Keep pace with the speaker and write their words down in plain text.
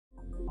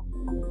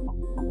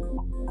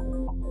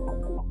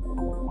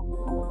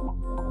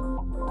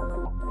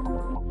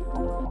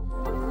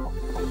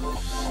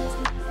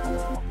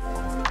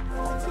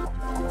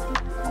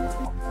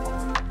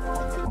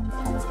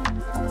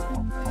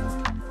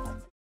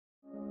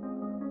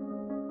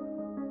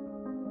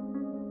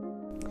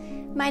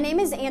My name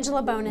is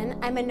Angela Bohnen.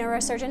 I'm a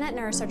neurosurgeon at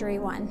Neurosurgery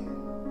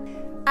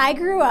One. I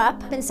grew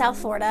up in South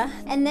Florida,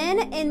 and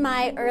then in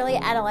my early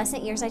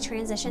adolescent years, I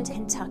transitioned to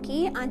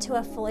Kentucky onto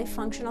a fully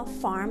functional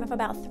farm of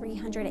about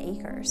 300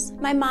 acres.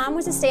 My mom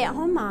was a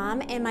stay-at-home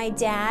mom, and my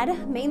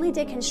dad mainly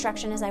did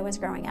construction as I was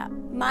growing up.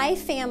 My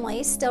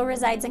family still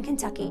resides in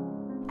Kentucky.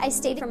 I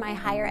stayed for my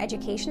higher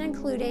education,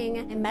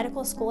 including a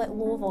medical school at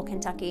Louisville,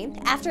 Kentucky.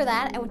 After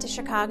that, I went to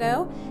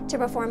Chicago to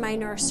perform my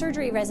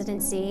neurosurgery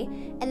residency,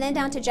 and then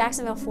down to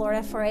Jacksonville,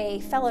 Florida for a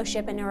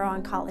fellowship in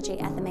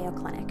neuro-oncology at the Mayo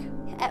Clinic.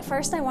 At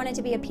first, I wanted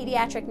to be a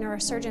pediatric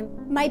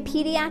neurosurgeon. My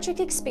pediatric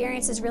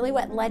experience is really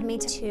what led me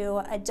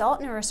to adult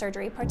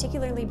neurosurgery,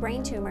 particularly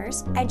brain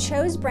tumors. I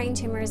chose brain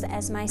tumors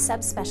as my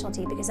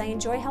subspecialty because I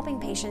enjoy helping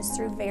patients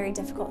through very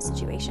difficult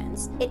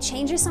situations. It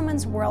changes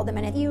someone's world the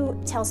minute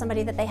you tell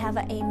somebody that they have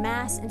a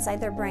mass inside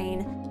their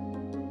brain.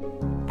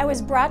 I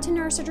was brought to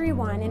Neurosurgery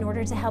One in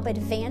order to help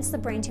advance the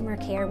brain tumor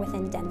care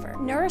within Denver.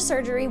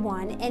 Neurosurgery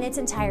One, in its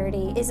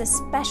entirety, is a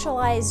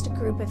specialized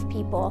group of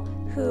people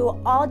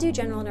who all do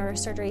general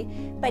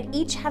neurosurgery, but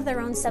each have their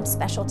own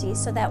subspecialties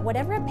so that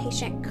whatever a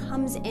patient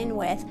comes in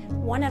with,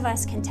 one of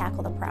us can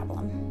tackle the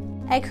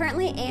problem. I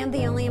currently am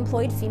the only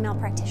employed female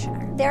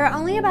practitioner. There are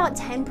only about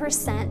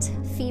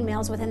 10%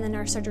 females within the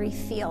neurosurgery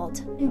field.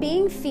 And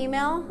being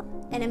female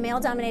in a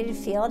male-dominated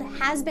field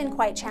has been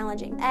quite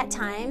challenging at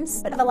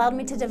times, but have allowed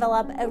me to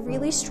develop a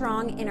really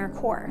strong inner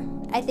core.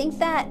 I think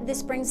that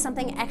this brings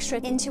something extra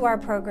into our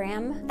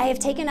program. I have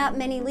taken up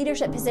many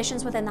leadership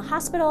positions within the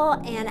hospital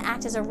and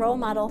act as a role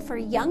model for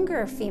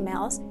younger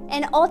females,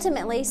 and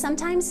ultimately,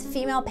 sometimes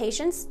female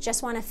patients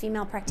just want a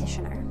female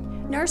practitioner.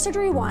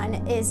 Neurosurgery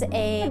One is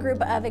a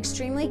group of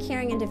extremely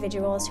caring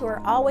individuals who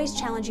are always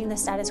challenging the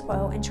status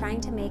quo and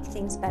trying to make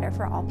things better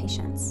for all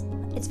patients.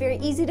 It's very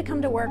easy to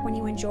come to work when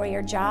you enjoy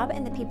your job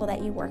and the people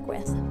that you work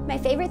with. My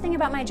favorite thing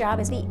about my job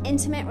is the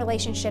intimate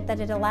relationship that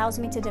it allows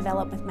me to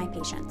develop with my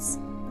patients.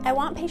 I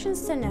want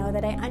patients to know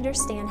that I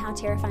understand how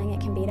terrifying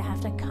it can be to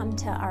have to come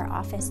to our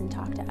office and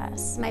talk to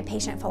us. My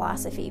patient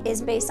philosophy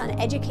is based on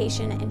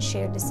education and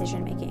shared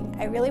decision making.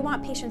 I really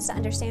want patients to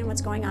understand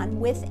what's going on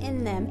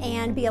within them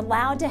and be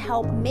allowed to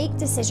help make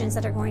decisions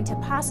that are going to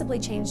possibly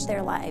change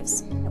their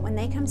lives. When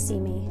they come see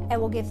me, I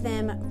will give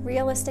them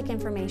realistic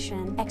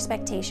information,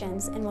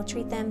 expectations, and will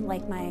treat them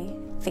like my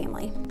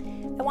family.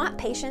 I want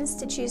patients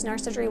to choose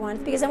Neurosurgery One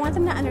because I want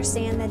them to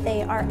understand that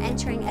they are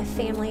entering a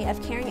family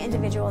of caring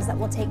individuals that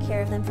will take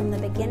care of them from the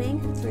beginning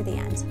through the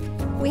end.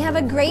 We have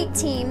a great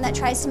team that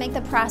tries to make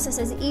the process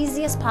as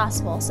easy as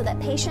possible so that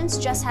patients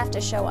just have to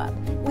show up.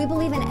 We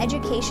believe in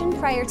education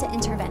prior to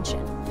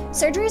intervention.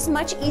 Surgery is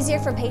much easier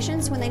for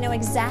patients when they know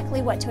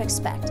exactly what to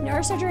expect.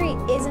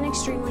 Neurosurgery is an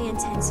extremely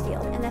intense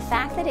field, and the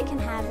fact that it can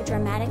have a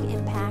dramatic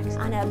impact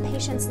on a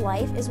patient's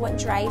life is what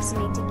drives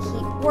me to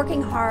keep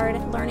working hard,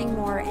 learning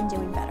more, and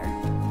doing better.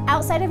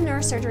 Outside of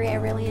neurosurgery, I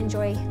really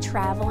enjoy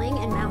traveling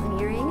and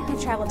mountaineering.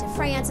 I've traveled to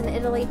France and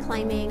Italy,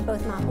 climbing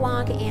both Mont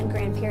Blanc and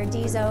Grand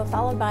Paradiso,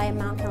 followed by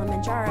Mount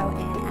Kilimanjaro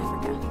in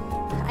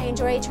Africa. I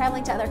enjoy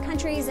traveling to other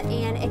countries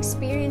and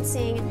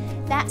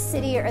experiencing that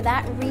city or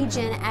that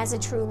region as a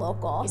true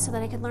local so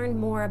that I could learn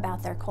more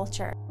about their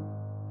culture.